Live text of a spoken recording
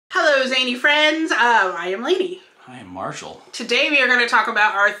Hello, Zany friends. I am Laney. I am Marshall. Today we are going to talk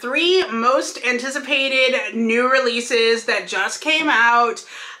about our 3 most anticipated new releases that just came out,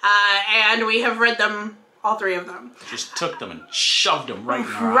 and we have read them, all 3 of them. Just took them and shoved them right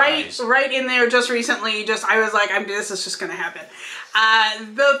in our eyes. Right in there just recently. I was like, this is just going to happen.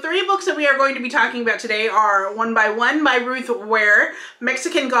 The 3 books that we are going to be talking about today are One by One by Ruth Ware,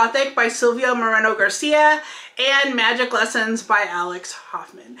 Mexican Gothic by Sylvia Moreno-garcia, and Magic Lessons by Alex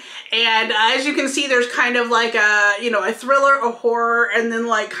Hoffman. And as you can see, there's kind of like a, a thriller, a horror, and then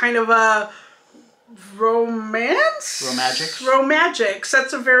like kind of a romance? Romagics.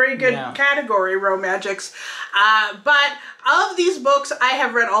 That's a very good category, romagics. But of these books, I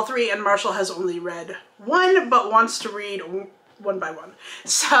have read all 3, and Marshall has only read 1, but wants to read one by one.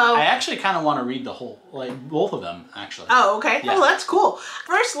 So I actually kind of want to read the whole, like both of them actually. Oh, okay. Yeah. Oh, that's cool.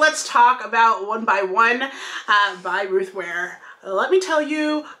 First, let's talk about One by One by Ruth Ware. Let me tell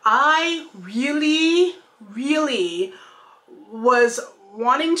you, I really was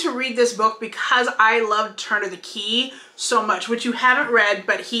wanting to read this book because I loved Turn of the Key so much, which you haven't read,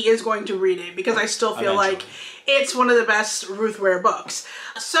 but he is going to read it because I still feel like it's one of the best Ruth Ware books.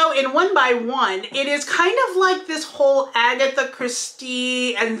 So in One by One, it is kind of like this whole Agatha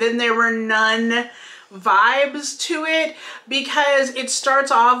Christie and Then There Were None vibes to it, because it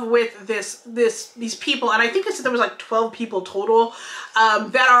starts off with these people, and I think I said there was like 12 people total,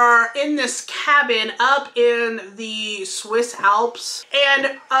 that are in this cabin up in the Swiss Alps, and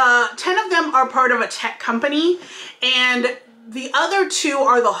 10 of them are part of a tech company, and the other 2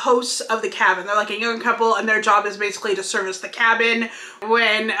 are the hosts of the cabin. They're like a young couple, and their job is basically to service the cabin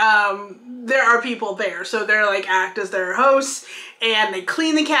when there are people there. So they're like act as their hosts, and they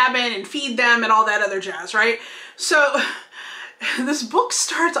clean the cabin and feed them and all that other jazz, right? So this book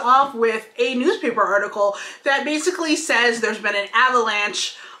starts off with a newspaper article that basically says there's been an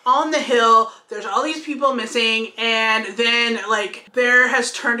avalanche on the hill, there's all these people missing, and then like there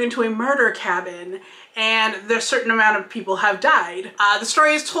has turned into a murder cabin, and there's a certain amount of people have died. The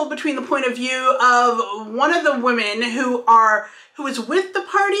story is told between the point of view of one of the women who is with the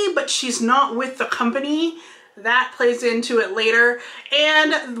party, but she's not with the company. That plays into it later.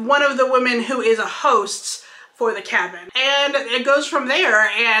 And one of the women who is a host for the cabin. And it goes from there,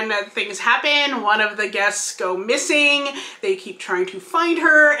 and things happen. One of the guests go missing. They keep trying to find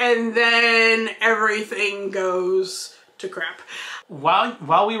her, and then everything goes to crap.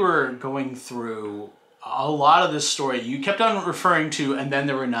 While we were going through a lot of this story, you kept on referring to And Then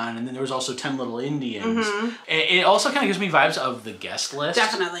There Were None, and then there was also 10 Little Indians. It also kind of gives me vibes of the guest list.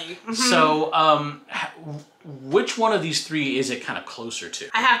 Definitely. So, which one of these 3 is it kind of closer to?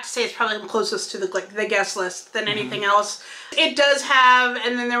 I have to say it's probably closest to the guest list than anything else. It does have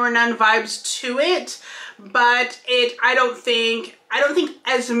And Then There Were None vibes to it, but I don't think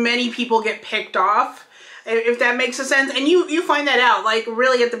as many people get picked off, if that makes a sense. And you find that out, like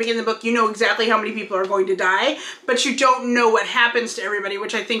really at the beginning of the book, you know exactly how many people are going to die, but you don't know what happens to everybody,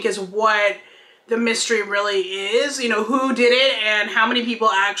 which I think is what the mystery really is. Who did it and how many people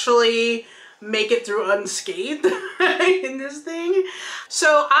actually make it through unscathed in this thing.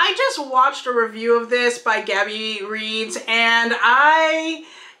 So I just watched a review of this by Gabby Reads, and I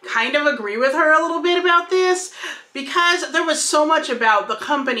kind of agree with her a little bit about this, because there was so much about the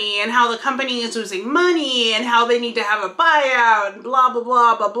company and how the company is losing money and how they need to have a buyout and blah, blah,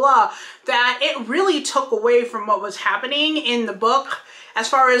 blah, blah, blah, that it really took away from what was happening in the book as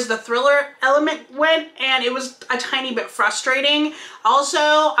far as the thriller element went, and it was a tiny bit frustrating. Also,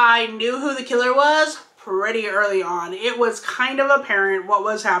 I knew who the killer was pretty early on. It was kind of apparent what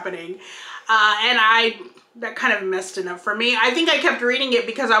was happening, and that kind of messed it up for me. I think I kept reading it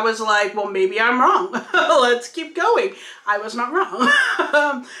because I was like, well, maybe I'm wrong. Let's keep going. I was not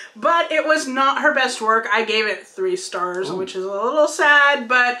wrong. But it was not her best work. I gave it 3 stars, which is a little sad,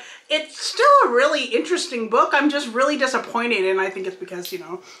 but it's still a really interesting book. I'm just really disappointed, and I think it's because,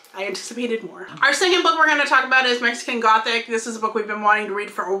 I anticipated more. Our second book we're going to talk about is Mexican Gothic. This is a book we've been wanting to read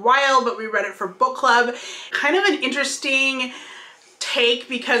for a while, but we read it for book club. Kind of an interesting take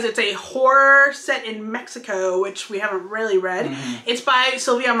because it's a horror set in Mexico, which we haven't really read. It's by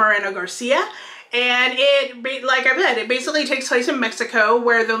Sylvia Moreno-garcia, and like I said, it basically takes place in Mexico,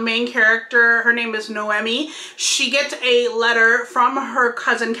 where the main character, her name is Noemi, she gets a letter from her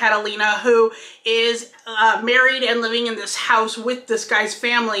cousin Catalina, who is married and living in this house with this guy's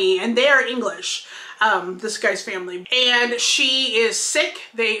family, and they are English. This guy's family, and she is sick.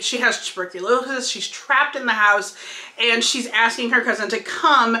 She has tuberculosis. She's trapped in the house, and she's asking her cousin to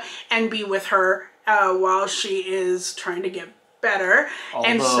come and be with her while she is trying to get better.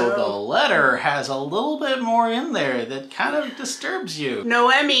 Although the letter has a little bit more in there that kind of disturbs you.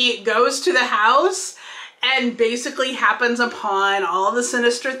 Noemi goes to the house and basically happens upon all the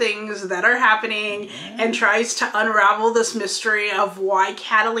sinister things that are happening and tries to unravel this mystery of why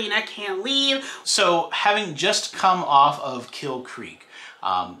Catalina can't leave. So having just come off of Kill Creek,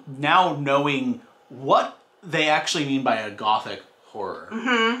 now knowing what they actually mean by a gothic horror,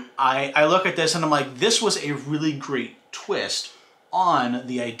 I look at this and I'm like, this was a really great twist on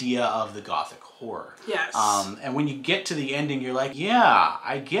the idea of the gothic horror. Yes. And when you get to the ending, you're like, yeah,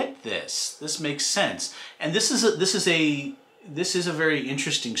 I get this. This makes sense. And this is a very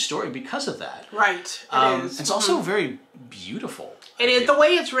interesting story because of that. Right. It is. It's also very beautiful. It is. The way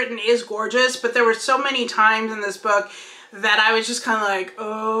it's written is gorgeous, but there were so many times in this book that I was just kind of like,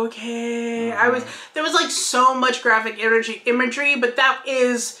 okay. There was like so much graphic imagery, but that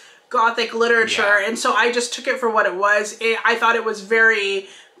is Gothic literature, and so I just took it for what it was. I thought it was very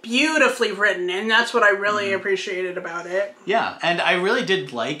beautifully written, and that's what I really appreciated about it. Yeah, and I really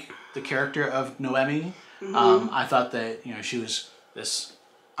did like the character of Noemi. I thought that, she was this,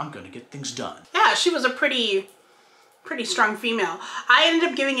 I'm gonna get things done. Yeah, she was a pretty strong female. I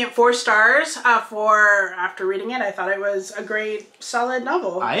ended up giving it 4 stars after reading it. I thought it was a great, solid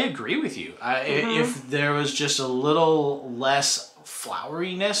novel. I agree with you. If there was just a little less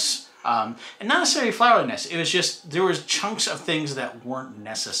floweriness, and not necessarily floweriness, it was just there was chunks of things that weren't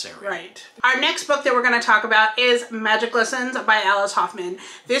necessary. Right. Our next book that we're going to talk about is Magic Lessons by Alice Hoffman.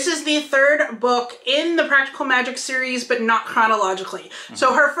 This is the 3rd book in the Practical Magic series, but not chronologically.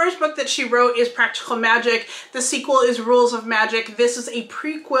 So her first book that she wrote is Practical Magic. The sequel is Rules of Magic. This is a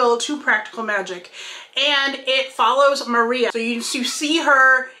prequel to Practical Magic, and it follows Maria. So you see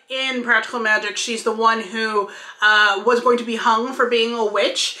her in Practical Magic. She's the one who was going to be hung for being a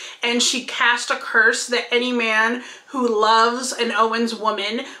witch, and she cast a curse that any man who loves an Owens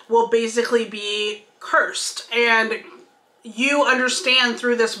woman will basically be cursed. And you understand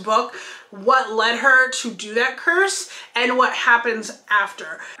through this book what led her to do that curse and what happens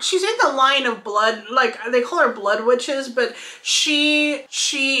after. She's in the line of blood, like they call her blood witches, but she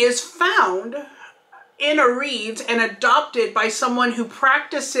is found in a Reed's and adopted by someone who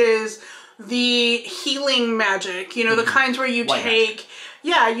practices the healing magic, the kinds where you take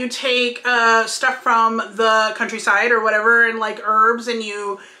stuff from the countryside or whatever, and like herbs, and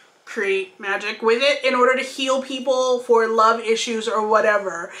you create magic with it in order to heal people for love issues or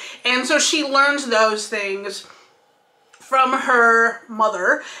whatever. And so she learns those things from her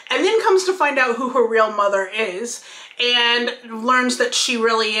mother, and then comes to find out who her real mother is, and learns that she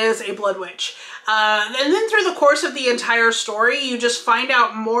really is a blood witch. And then through the course of the entire story, you just find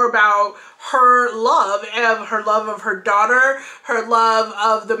out more about her love of her daughter, her love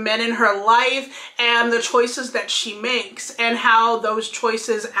of the men in her life, and the choices that she makes, and how those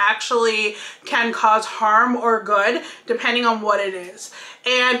choices actually can cause harm or good, depending on what it is.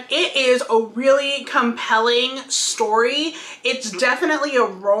 And it is a really compelling story. It's definitely a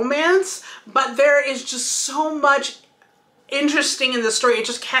romance, but there is just so much interesting in the story. It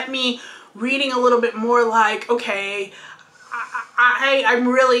just kept me reading a little bit more like, okay,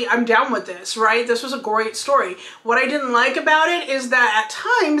 I'm down with this, right? This was a great story. What I didn't like about it is that at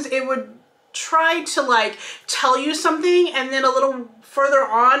times it would try to like tell you something, and then a little further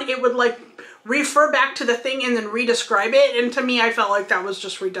on it would like refer back to the thing and then re-describe it. And to me, I felt like that was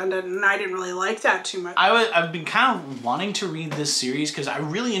just redundant, and I didn't really like that too much. I've been kind of wanting to read this series because I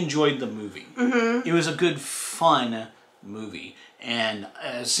really enjoyed the movie. It was a good, fun movie. And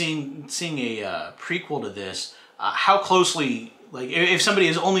seeing a prequel to this, how closely, like if somebody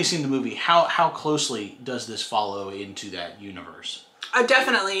has only seen the movie, how closely does this follow into that universe?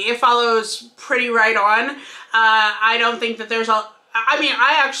 Definitely. It follows pretty right on. I don't think that there's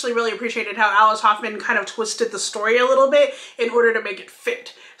I actually really appreciated how Alice Hoffman kind of twisted the story a little bit in order to make it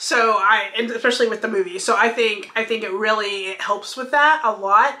fit. So and especially with the movie. So I think it helps with that a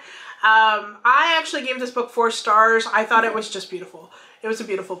lot. I actually gave this book 4 stars. I thought it was just beautiful. It was a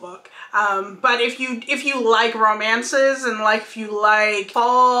beautiful book. But if you like romances, and like if you like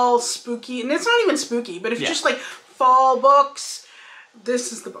fall spooky, and it's not even spooky, but if you just like fall books,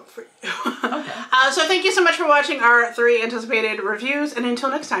 this is the book for you. Okay. So thank you so much for watching our 3 anticipated reviews, and until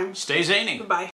next time, stay zany. Bye.